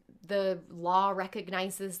who the law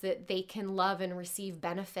recognizes that they can love and receive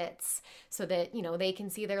benefits so that, they can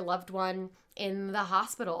see their loved one in the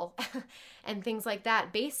hospital and things like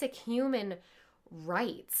that. Basic human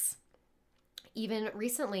rights. Even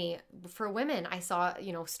recently for women, I saw,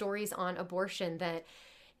 stories on abortion that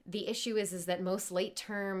the issue is that most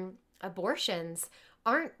late-term abortions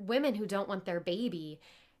aren't women who don't want their baby.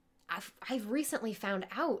 I've recently found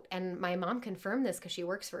out, and my mom confirmed this because she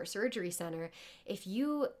works for a surgery center, if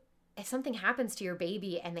something happens to your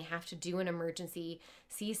baby and they have to do an emergency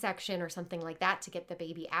C-section or something like that to get the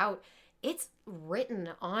baby out, it's written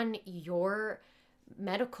on your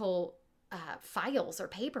medical files or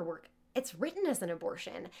paperwork. It's written as an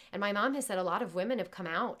abortion. And my mom has said a lot of women have come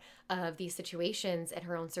out of these situations at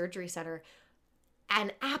her own surgery center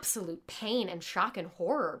and absolute pain and shock and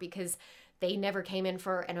horror because they never came in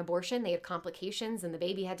for an abortion. They had complications and the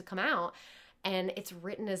baby had to come out. And it's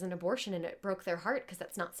written as an abortion, and it broke their heart because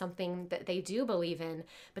that's not something that they do believe in,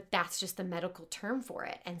 but that's just the medical term for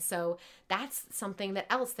it. And so that's something that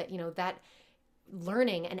that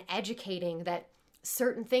learning and educating that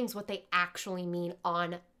certain things, what they actually mean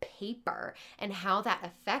on paper and how that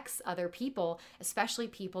affects other people, especially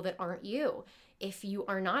people that aren't you. If you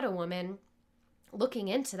are not a woman, looking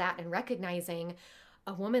into that and recognizing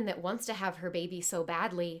a woman that wants to have her baby so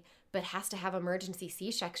badly but has to have emergency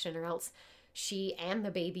C-section or else she and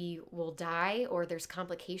the baby will die or there's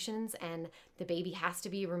complications and the baby has to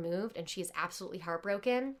be removed and she is absolutely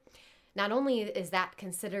heartbroken. Not only is that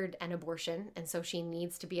considered an abortion and so she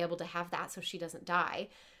needs to be able to have that so she doesn't die,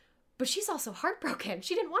 but she's also heartbroken.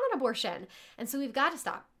 She didn't want an abortion. And so we've got to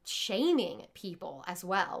stop shaming people as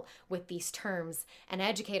well with these terms and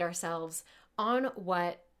educate ourselves on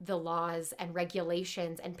what the laws and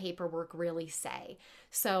regulations and paperwork really say.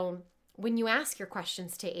 So when you ask your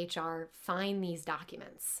questions to HR, find these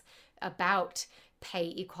documents about pay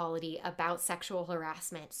equality, about sexual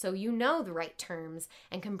harassment, so you know the right terms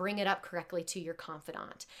and can bring it up correctly to your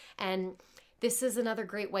confidant. And this is another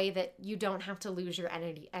great way that you don't have to lose your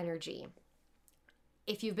energy.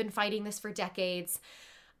 If you've been fighting this for decades,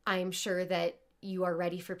 I'm sure that you are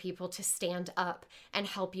ready for people to stand up and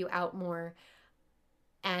help you out more.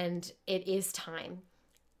 And it is time.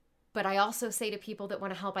 But I also say to people that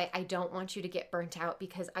want to help, I don't want you to get burnt out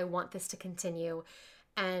because I want this to continue.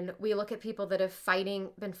 And we look at people that have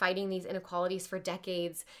been fighting these inequalities for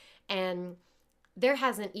decades, and there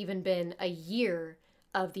hasn't even been a year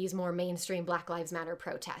of these more mainstream Black Lives Matter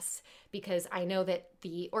protests, because I know that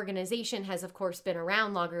the organization has, of course, been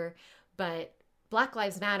around longer, but Black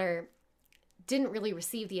Lives Matter didn't really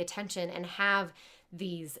receive the attention and have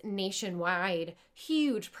these nationwide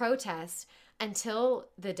huge protests until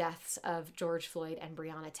the deaths of George Floyd and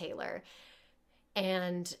Breonna Taylor.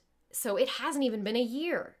 And so it hasn't even been a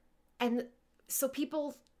year. And so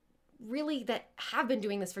people really that have been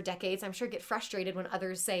doing this for decades, I'm sure, get frustrated when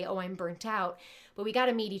others say, oh, I'm burnt out. But we got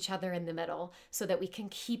to meet each other in the middle so that we can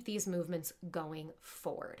keep these movements going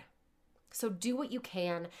forward. So do what you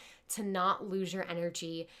can to not lose your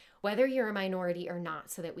energy, whether you're a minority or not,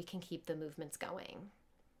 so that we can keep the movements going.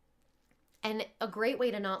 And a great way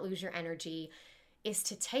to not lose your energy is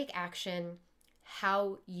to take action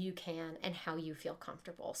how you can and how you feel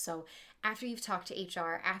comfortable. So after you've talked to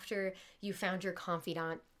HR, after you found your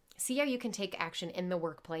confidant, see how you can take action in the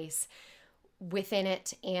workplace, within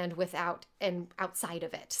it and without and outside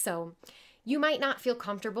of it. So you might not feel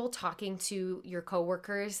comfortable talking to your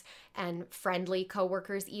coworkers and friendly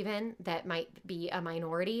coworkers even that might be a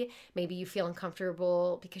minority. Maybe you feel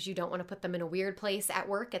uncomfortable because you don't want to put them in a weird place at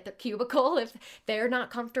work at the cubicle if they're not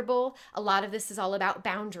comfortable. A lot of this is all about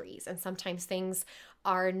boundaries, and sometimes things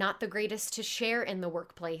are not the greatest to share in the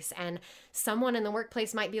workplace. And someone in the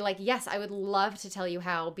workplace might be like, yes, I would love to tell you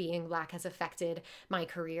how being Black has affected my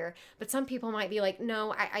career. But some people might be like,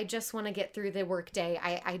 no, I just want to get through the workday.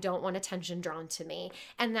 I don't want attention drawn to me.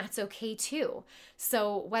 And that's okay too.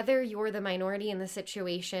 So whether you're the minority in the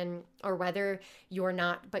situation or whether you're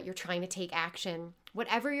not, but you're trying to take action,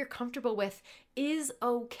 whatever you're comfortable with is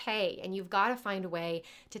okay. And you've got to find a way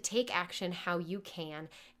to take action how you can,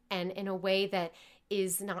 and in a way that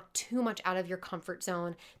is not too much out of your comfort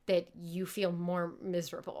zone that you feel more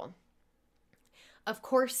miserable. Of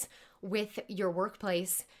course, with your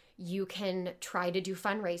workplace, you can try to do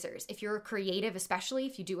fundraisers. If you're a creative, especially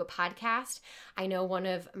if you do a podcast, I know one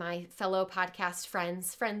of my fellow podcast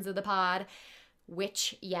friends of the pod,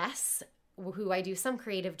 Which Yes, who I do some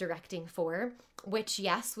creative directing for, Which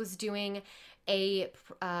Yes was doing a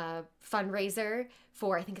fundraiser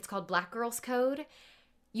for, I think it's called Black Girls Code.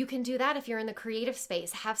 You can do that if you're in the creative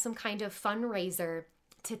space. Have some kind of fundraiser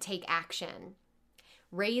to take action.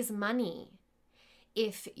 Raise money.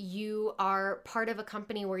 If you are part of a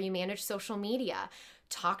company where you manage social media,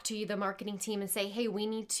 talk to the marketing team and say, hey, we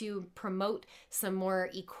need to promote some more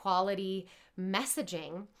equality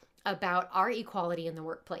messaging about our equality in the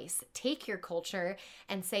workplace. Take your culture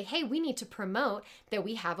and say, hey, we need to promote that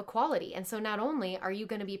we have equality. And so not only are you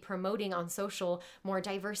going to be promoting on social more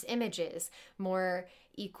diverse images, more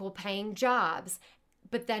equal paying jobs,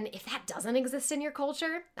 but then if that doesn't exist in your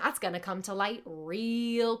culture, that's going to come to light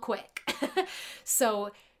real quick.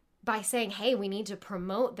 So by saying, hey, we need to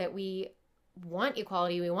promote that we want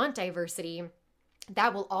equality, we want diversity,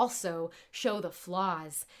 that will also show the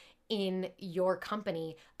flaws in your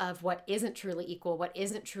company of what isn't truly equal, what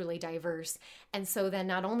isn't truly diverse. And so then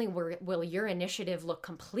not only will your initiative look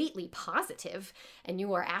completely positive and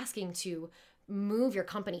you are asking to move your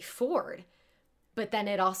company forward, but then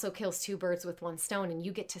it also kills two birds with one stone, and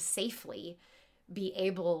you get to safely be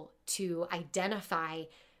able to identify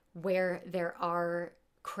where there are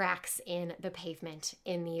cracks in the pavement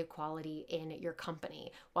in the equality in your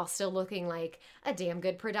company while still looking like a damn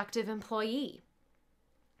good productive employee.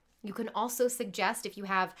 You can also suggest, if you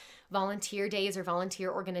have volunteer days or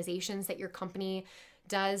volunteer organizations that your company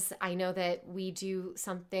does. I know that we do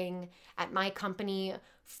something at my company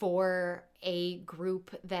for a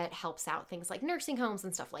group that helps out things like nursing homes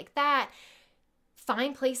and stuff like that.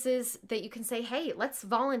 Find places that you can say, hey, let's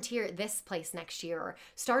volunteer at this place next year, or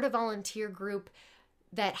start a volunteer group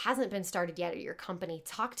that hasn't been started yet at your company.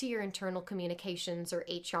 Talk to your internal communications or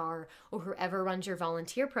HR or whoever runs your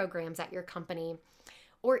volunteer programs at your company.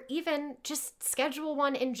 Or even just schedule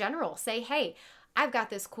one in general. Say, hey, I've got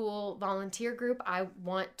this cool volunteer group I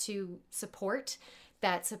want to support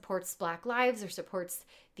that supports Black lives or supports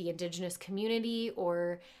the Indigenous community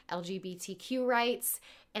or LGBTQ rights,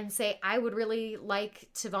 and say, I would really like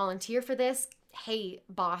to volunteer for this. Hey,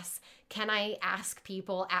 boss, can I ask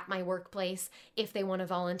people at my workplace if they want to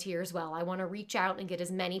volunteer as well? I want to reach out and get as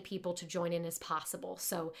many people to join in as possible.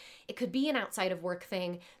 So it could be an outside of work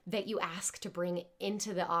thing that you ask to bring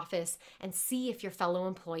into the office and see if your fellow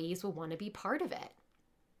employees will want to be part of it.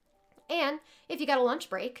 And if you got a lunch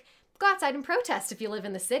break, go outside and protest if you live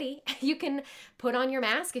in the city. You can put on your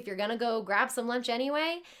mask if you're going to go grab some lunch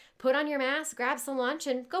anyway. Put on your mask, grab some lunch,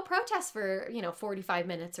 and go protest for, 45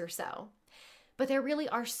 minutes or so. But there really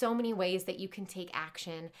are so many ways that you can take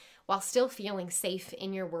action while still feeling safe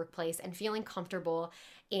in your workplace and feeling comfortable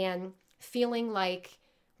and feeling like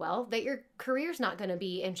Well, that your career's not going to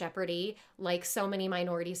be in jeopardy like so many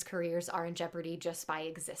minorities' careers are in jeopardy just by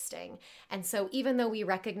existing. And so even though we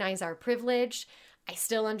recognize our privilege, I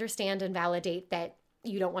still understand and validate that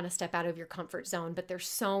you don't want to step out of your comfort zone, but there's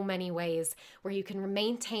so many ways where you can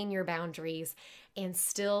maintain your boundaries and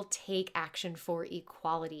still take action for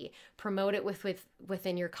equality. Promote it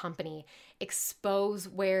within your company. Expose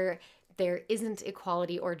where there isn't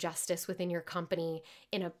equality or justice within your company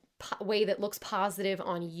in a way that looks positive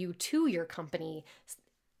on you to your company.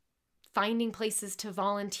 Finding places to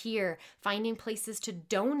volunteer, finding places to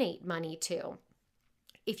donate money to.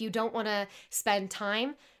 If you don't want to spend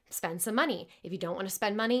time, spend some money. If you don't want to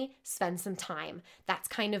spend money, spend some time. That's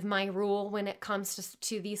kind of my rule when it comes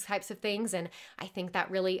to these types of things. And I think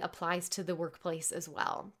that really applies to the workplace as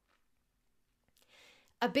well.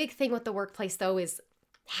 A big thing with the workplace, though, is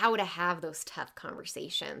how to have those tough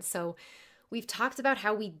conversations. So we've talked about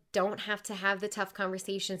how we don't have to have the tough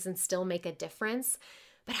conversations and still make a difference.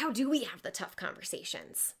 But how do we have the tough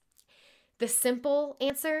conversations? The simple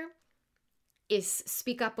answer is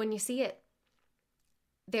speak up when you see it.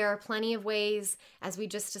 There are plenty of ways, as we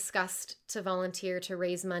just discussed, to volunteer, to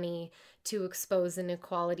raise money, to expose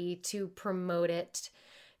inequality, to promote it,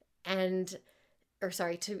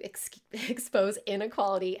 expose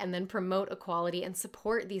inequality and then promote equality and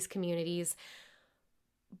support these communities.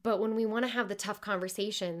 But when we want to have the tough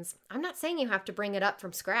conversations, I'm not saying you have to bring it up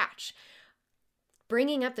from scratch.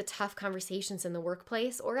 Bringing up the tough conversations in the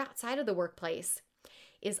workplace or outside of the workplace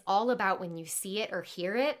is all about when you see it or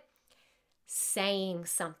hear it, saying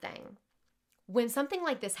something. When something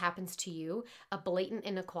like this happens to you, a blatant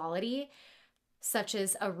inequality, such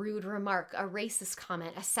as a rude remark, a racist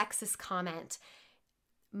comment, a sexist comment,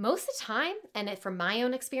 most of the time, and from my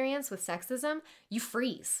own experience with sexism, you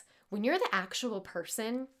freeze. When you're the actual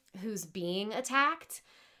person who's being attacked,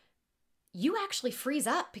 you actually freeze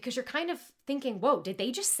up because you're kind of thinking, whoa, did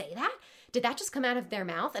they just say that? Did that just come out of their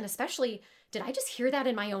mouth? And especially, did I just hear that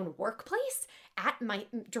in my own workplace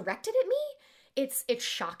directed at me? It's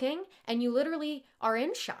shocking. And you literally are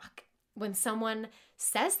in shock when someone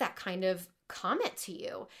says that kind of comment to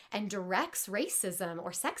you and directs racism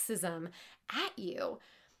or sexism at you,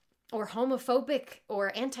 or homophobic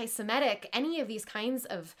or anti-Semitic, any of these kinds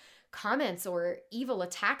of comments or evil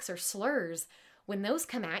attacks or slurs. When those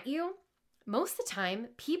come at you, most of the time,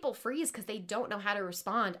 people freeze because they don't know how to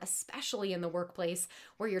respond, especially in the workplace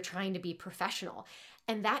where you're trying to be professional.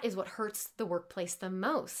 And that is what hurts the workplace the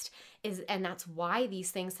most. And that's why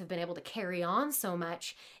these things have been able to carry on so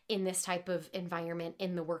much in this type of environment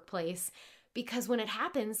in the workplace. Because when it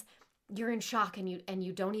happens, you're in shock and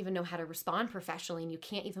you don't even know how to respond professionally, and you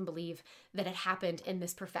can't even believe that it happened in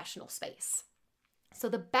this professional space. So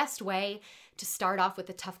the best way to start off with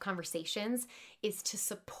the tough conversations is to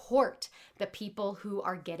support the people who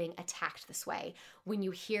are getting attacked this way. When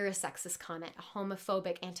you hear a sexist comment, a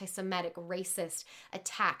homophobic, anti-Semitic, racist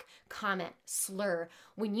attack, comment, slur,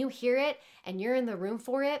 when you hear it and you're in the room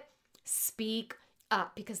for it, speak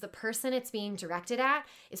up, because the person it's being directed at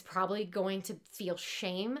is probably going to feel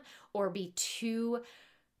shame or be too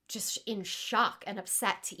just in shock and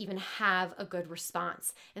upset to even have a good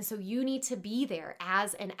response. And so you need to be there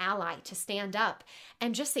as an ally to stand up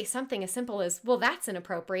and just say something as simple as, well, that's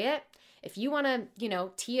inappropriate. If you want to,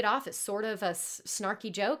 tee it off as sort of a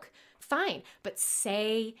snarky joke, fine, but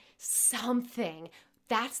say something.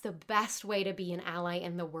 That's the best way to be an ally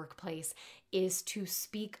in the workplace, is to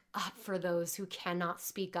speak up for those who cannot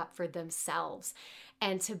speak up for themselves,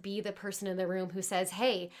 and to be the person in the room who says,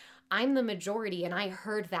 hey, I'm the majority and I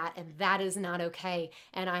heard that, and that is not okay,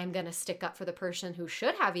 and I'm going to stick up for the person who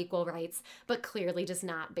should have equal rights but clearly does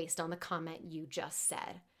not based on the comment you just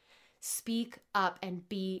said. Speak up and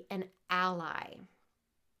be an ally.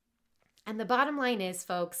 And the bottom line is,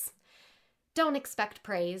 folks, don't expect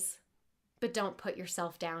praise, but don't put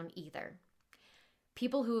yourself down either.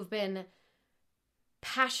 People who have been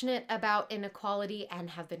passionate about inequality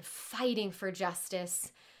and have been fighting for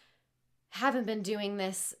justice haven't been doing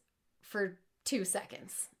this for 2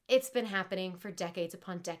 seconds. It's been happening for decades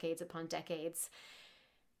upon decades upon decades.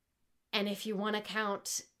 And if you want to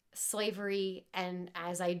count slavery, and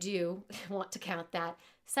as I do want to count that,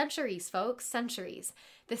 centuries, folks, centuries.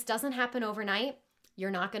 This doesn't happen overnight.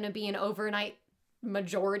 You're not going to be an overnight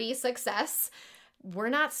majority success. We're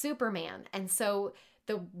not Superman. And so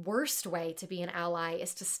the worst way to be an ally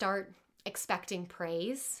is to start expecting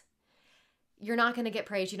praise. You're not going to get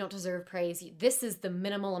praise. You don't deserve praise. This is the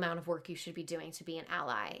minimal amount of work you should be doing to be an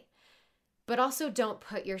ally. But also don't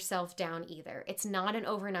put yourself down either. It's not an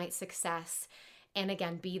overnight success. And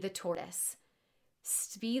again, be the tortoise.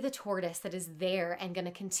 Be the tortoise that is there and going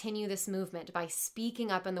to continue this movement by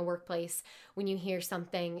speaking up in the workplace when you hear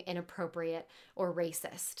something inappropriate or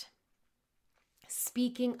racist.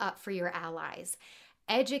 Speaking up for your allies,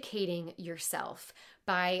 educating yourself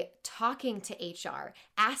by talking to HR,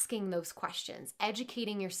 asking those questions,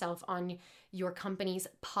 educating yourself on your company's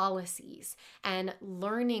policies, and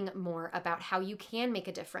learning more about how you can make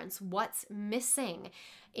a difference, what's missing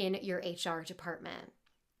in your HR department.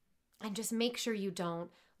 And just make sure you don't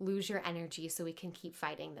lose your energy so we can keep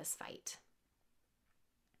fighting this fight.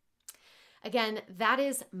 Again, that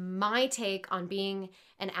is my take on being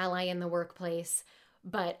an ally in the workplace.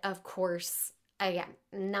 But of course, again,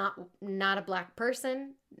 not a Black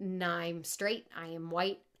person. I'm straight, I am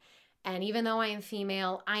white. And even though I am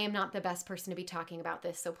female, I am not the best person to be talking about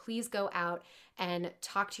this. So please go out and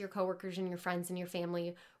talk to your coworkers and your friends and your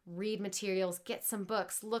family. Read materials, get some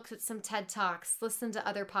books, look at some TED Talks, listen to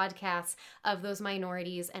other podcasts of those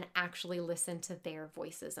minorities, and actually listen to their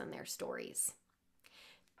voices and their stories.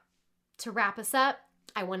 To wrap us up,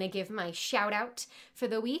 I want to give my shout out for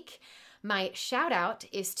the week. My shout out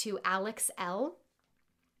is to Alex L,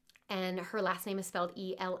 and her last name is spelled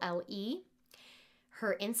E-L-L-E.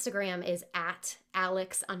 Her Instagram is at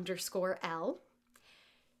Alex_L.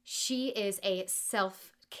 She is a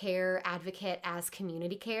self-care advocate as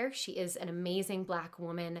community care. She is an amazing Black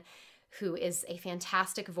woman who is a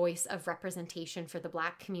fantastic voice of representation for the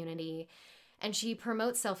Black community. And she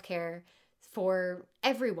promotes self-care for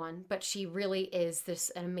everyone, but she really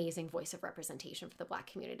is an amazing voice of representation for the Black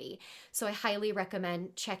community. So I highly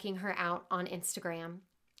recommend checking her out on Instagram.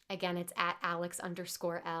 Again, it's at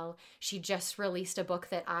Alex_L. She just released a book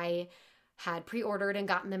that I had pre-ordered and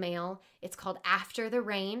got in the mail. It's called After the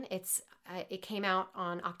Rain. It came out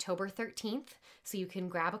on October 13th, so you can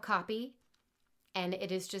grab a copy. And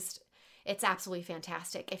it's absolutely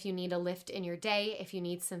fantastic. If you need a lift in your day, if you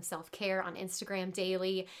need some self-care on Instagram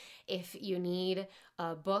daily, if you need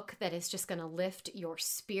a book that is just going to lift your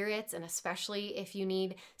spirits, and especially if you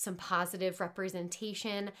need some positive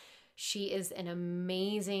representation, she is an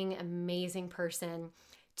amazing, amazing person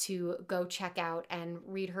to go check out and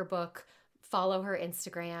read her book, follow her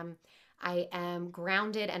Instagram. I am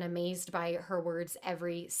grounded and amazed by her words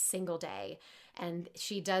every single day. And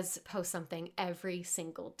she does post something every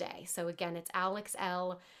single day. So again, it's Alex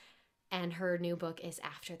L, and her new book is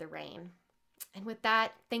After the Rain. And with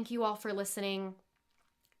that, thank you all for listening.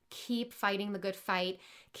 Keep fighting the good fight.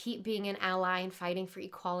 Keep being an ally and fighting for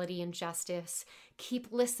equality and justice.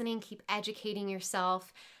 Keep listening, keep educating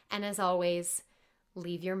yourself. And as always,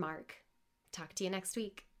 leave your mark. Talk to you next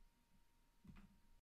week.